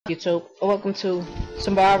YouTube? Welcome to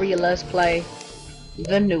Terraria Let's Play,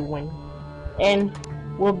 the new one. And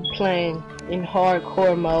we'll be playing in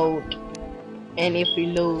hardcore mode. And if we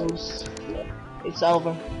lose, it's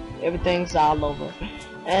over. Everything's all over.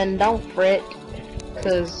 And don't fret,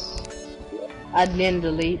 cause I didn't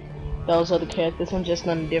delete those other characters. I'm just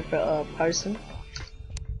not a different person.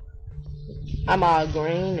 I'm all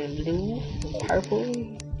green and blue and purple.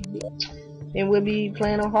 And we'll be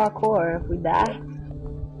playing on hardcore. If we die,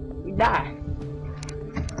 we die.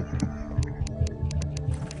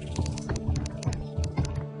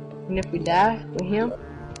 And if we die with him,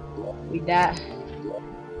 we die.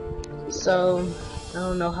 So I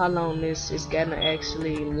don't know how long this is gonna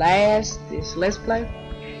actually last, this let's play.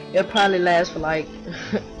 It'll probably last for like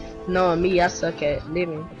knowing me, I suck at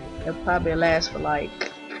living. It'll probably last for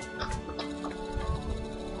like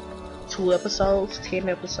 2 episodes, 10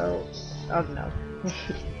 episodes. I don't know.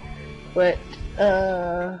 But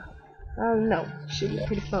I don't know. Should be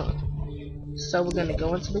pretty fun. So we're gonna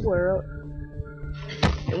go into the world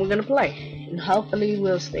and we're gonna play. And hopefully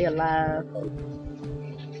we'll stay alive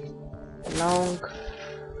long.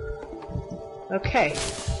 Okay.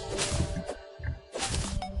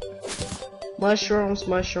 Mushrooms,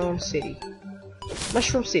 Mushroom City.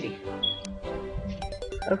 Mushroom City.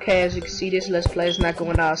 Okay, as you can see, this let's play is not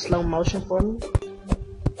going out slow motion for me.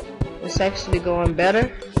 It's actually going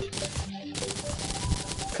better,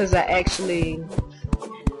 cause I actually,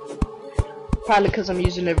 probably cause I'm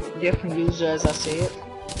using a different user, as I said.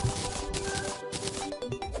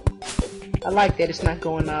 I like that it's not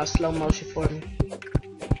going out slow motion for me.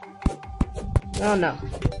 I don't know.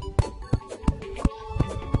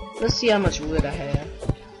 Let's see how much wood I have.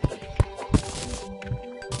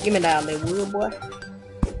 Give me that wood, boy.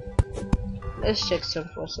 Let's check some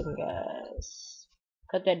for some guys.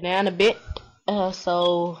 Cut that down a bit,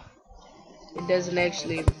 so it doesn't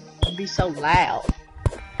actually be so loud.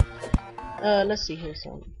 Let's see here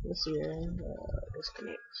something. Let's see here.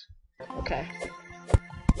 Disconnect. Okay.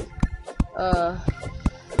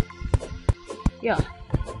 Yeah.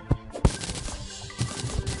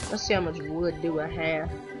 Let's see how much wood do I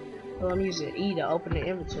have. Well, I'm using E to open the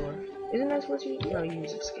inventory. Isn't that what you? No, you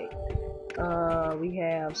use escape. We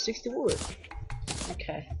have 60 wood.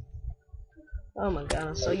 Okay. Oh my god,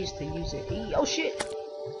 I'm so used to using E. Oh shit!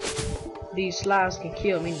 These slimes can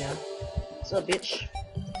kill me now. What's up, bitch?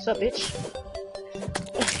 What's up, bitch?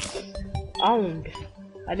 Owned.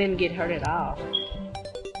 I didn't get hurt at all.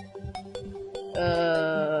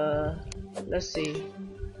 Let's see.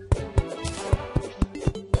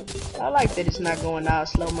 I like that it's not going out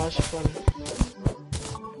slow motion for me.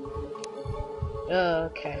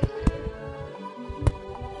 Okay.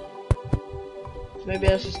 Maybe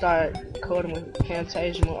I should start recording with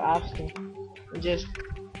Camtasia more often. And just,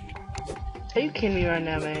 are you kidding me right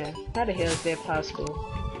now, man? How the hell is that possible?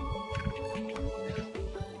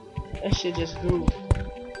 That shit just grew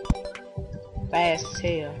fast as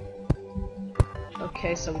hell.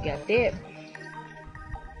 Okay, so we got that.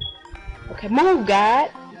 Okay, move,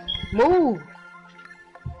 God! Move!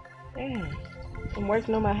 Damn, I'm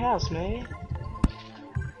working on my house, man.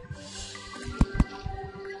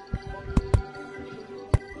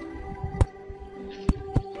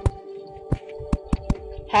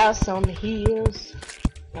 House on the hills,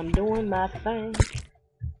 I'm doing my thing.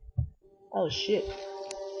 Oh shit.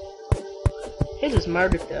 He just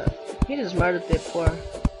murdered that poor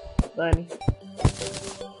bunny.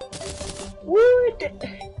 What?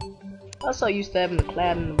 I'm so used to having the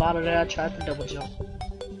cloud in the bottom that I tried to double jump.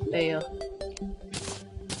 Hell.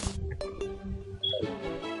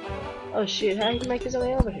 Oh shit, how did he make his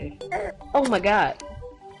way over here? Oh my god.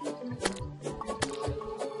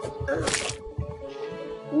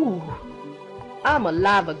 Ooh, I'm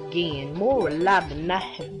alive again, more alive than I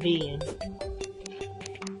have been.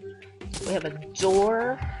 We have a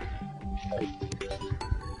door.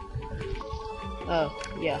 Oh,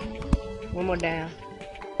 yeah. One more down.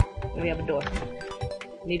 And we have a door.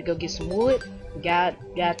 Need to go get some wood. Got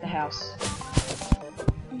the house.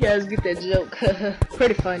 You guys get that joke?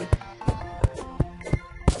 Pretty funny.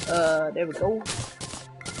 There we go.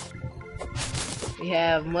 We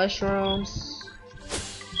have mushrooms.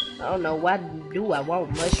 I don't know, why do I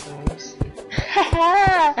want mushrooms?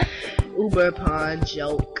 Uber pond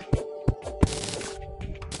joke.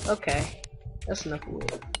 Okay, that's enough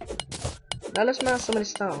wood. Now let's mine some of the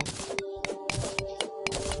stone.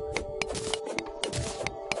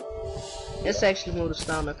 Let's actually move the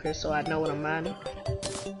stone up here so I know what I'm mining.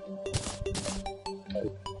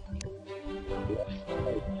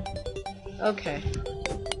 Okay.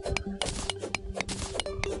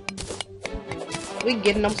 We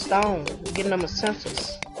getting them stone. We getting them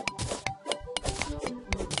essentials.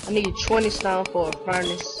 I need 20 stone for a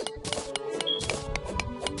furnace.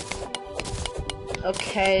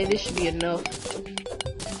 Okay, this should be enough.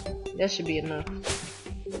 That should be enough.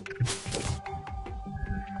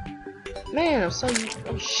 Man, I'm so...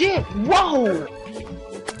 Oh shit! Whoa!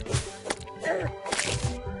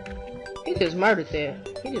 He just murdered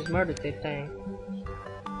that. He just murdered that thing.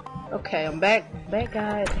 Okay, I'm back. Back,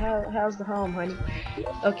 guys. How's the home, honey?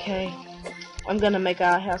 Okay. I'm gonna make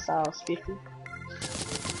our house all 50.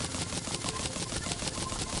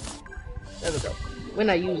 There we go. We're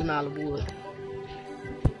not using all the wood.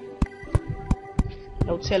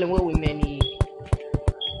 No telling what we may need.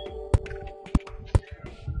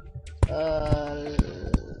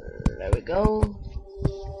 There we go.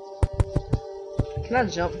 Can I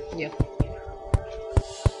jump? Yeah.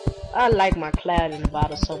 I like my cloud in the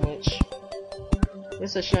bottle so much.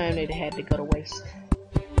 It's a shame that it had to go to waste.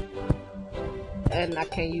 And I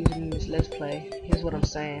can't use it in this let's play. Here's what I'm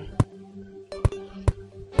saying.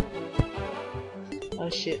 Oh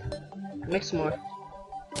shit. Make some more.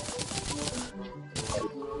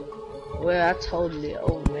 Well, I totally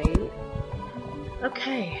overmade it.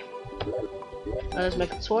 Okay. Now let's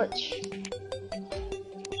make a torch.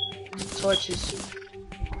 Torches.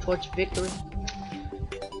 Torch victory.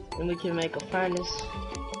 And we can make a furnace.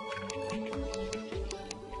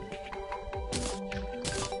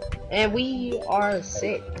 And we are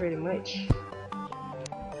set pretty much.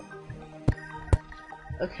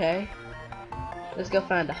 Okay. Let's go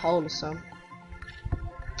find a hole or something.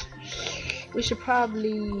 We should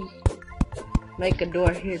probably make a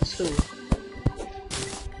door here too.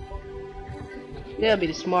 That'll be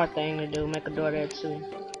the smart thing to do, make a door there too.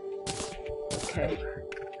 Okay.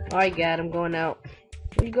 Alright, God, I'm going out.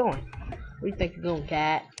 Where you going? Where you think you're going,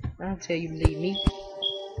 God? I'll tell you to leave me.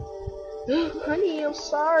 Honey, I'm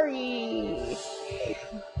sorry.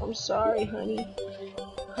 I'm sorry, honey.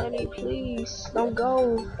 Honey, please, don't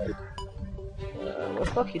go. Well,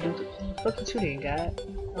 fuck you, dude. Fuck you too then, God.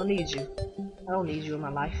 I don't need you. I don't need you in my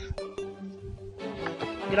life.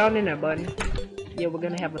 Get on in there, buddy. Yeah, we're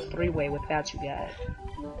gonna have a three-way without you guys.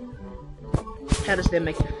 How does that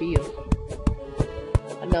make you feel?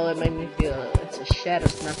 I know it made me feel it's a shadow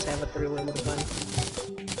not to have a three-way with a bunny.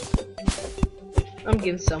 I'm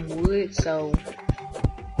getting some wood, so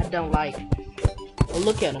I don't like. Oh,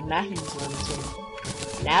 look at him. Now he's running to me.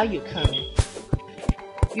 Now you're coming.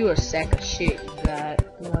 You a sack of shit, God.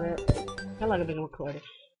 You know that? How long have I been recording?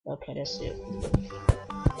 Okay, that's it.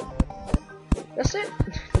 That's it.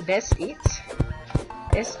 That's it.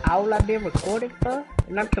 That's all I've been recording for,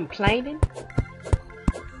 and I'm complaining.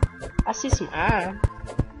 I see some iron.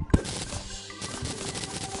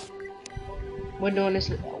 We're doing this.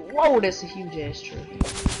 Whoa, that's a huge ass tree.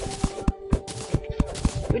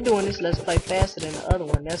 We're doing this let's play faster than the other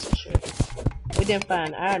one, that's for sure. We didn't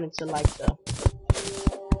find iron until like the...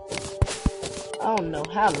 I don't know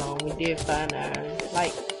how long we did find iron.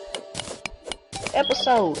 Like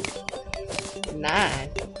episode 9.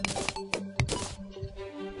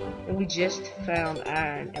 And we just found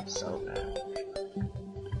iron episode 9.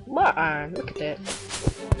 More iron, look at that.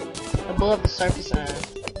 Above the surface iron.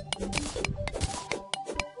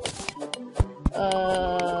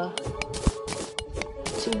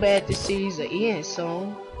 Too bad this series are end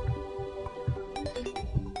soon.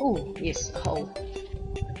 Ooh, yes, a hole.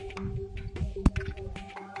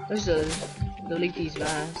 Let's just delete these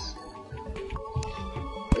vines.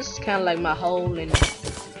 This is kind of like my hole in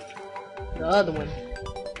the other one.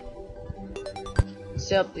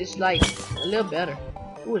 Except it's like a little better.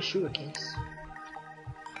 Ooh, a shurikens.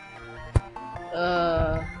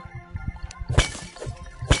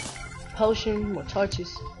 Potion, more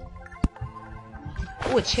torches.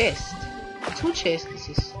 Ooh, a chest. 2 chests. This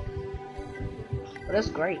is. Oh, that's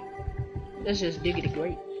great. That's just diggity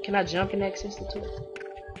great. Can I jump and access it to it?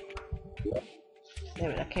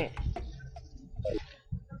 Damn it, I can't.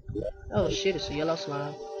 Oh shit, it's a yellow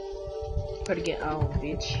slime. Better get on,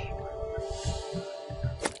 bitch.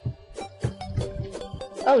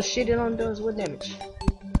 Oh shit, it only does what damage?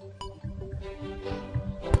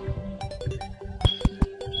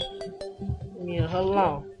 Yeah, hold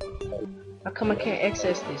on. How come I can't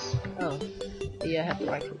access this? Oh, yeah, I have to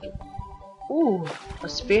right click it. Ooh, a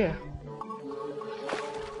spear.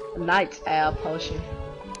 A knight's owl potion.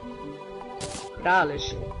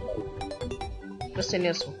 $. What's in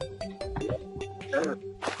this one?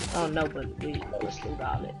 Oh no, but let's loot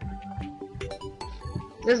all it.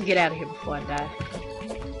 Let's get out of here before I die.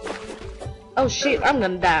 Oh shit, I'm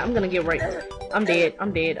gonna die. I'm gonna get raped. I'm dead.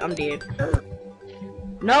 I'm dead. I'm dead.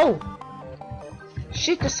 No!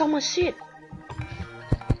 Shit, there's so much shit.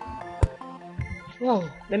 Whoa,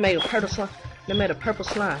 they made a turtle slime. They made a purple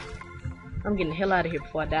slime. I'm getting the hell out of here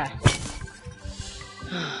before I die.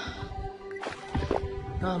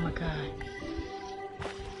 Oh my god.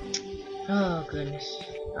 Oh goodness.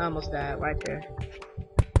 I almost died right there.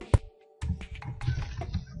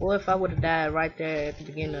 Well, if I would have died right there at the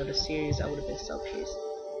beginning of the series, I would have been so pissed.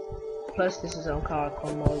 Plus, this is on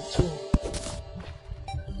hardcore mode too.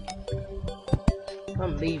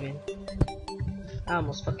 I'm leaving. I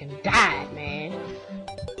almost fucking died, man.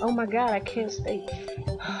 Oh my god, I can't stay.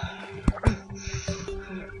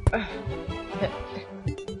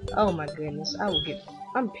 Oh my goodness,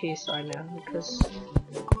 I'm pissed right now because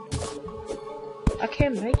I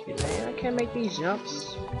can't make it, man. I can't make these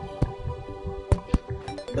jumps.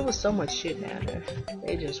 There was so much shit down there.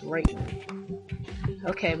 They just raped me.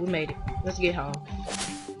 Okay, we made it. Let's get home.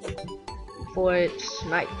 Before it's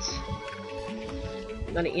night.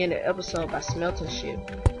 I'm gonna end the episode by smelting shit.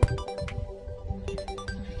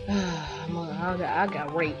 I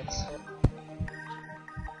got raped.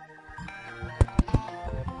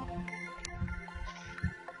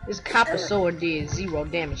 This copper sword did 0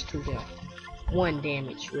 damage to them. 1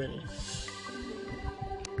 damage, really.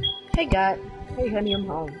 Hey God. Hey honey, I'm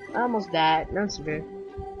home. I almost died. None severe.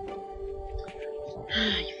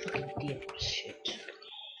 You fucking dip shit.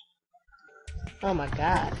 Oh my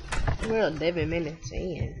god. We're 11 minutes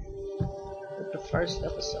in with the first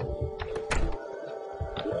episode.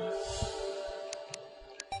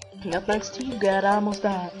 No thanks to you, God. I almost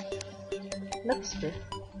died. Nothing's fair.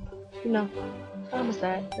 You know, I almost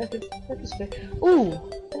died. Nothing's fair. Ooh,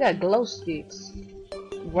 I got glow sticks.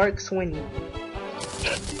 Works when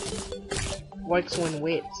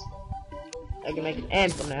wet. I can make an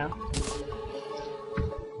anvil now.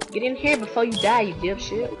 Get in here before you die, you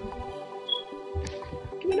dipshit.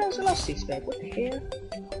 Give me those glow sticks back. What the hell?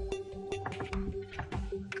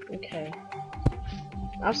 Okay.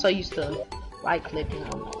 I'm so used to right clicking, I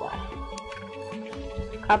don't know why.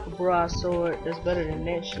 Copper broadsword, that's better than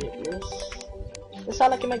that shit, yes. That's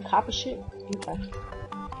all I can make, copper shit? Okay.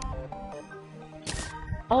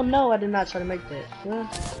 Oh no, I did not try to make that. Well,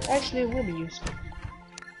 actually it will be useful.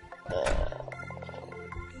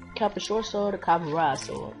 Copper short sword or copper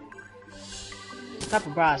broadsword?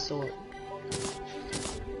 Copper broadsword.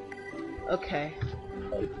 Okay.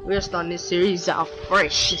 We're starting this series out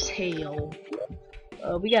fresh as hell.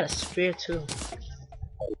 We got a spear too.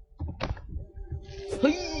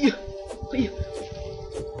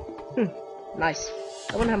 Nice.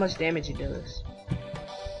 I wonder how much damage it does.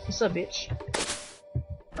 What's up, bitch?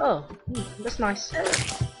 Oh, that's nice.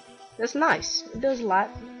 That's nice. It does a lot.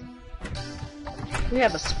 We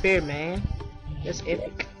have a spear, man. That's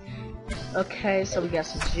epic. Okay, so we got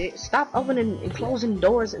some shit. Stop opening and closing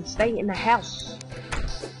doors and stay in the house.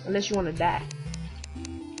 Unless you want to die.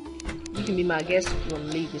 You can be my guest if you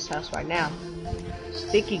want to leave this house right now.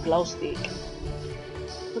 Sticky glow stick.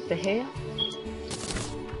 What the hell?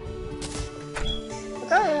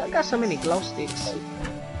 I got so many glow sticks.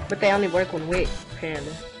 But they only work when wet,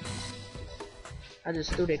 apparently. I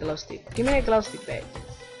just threw that glow stick. Give me that glow stick back.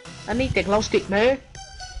 I need that glow stick, man.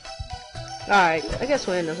 Alright, I guess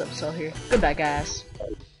we'll end this episode here. Goodbye, guys.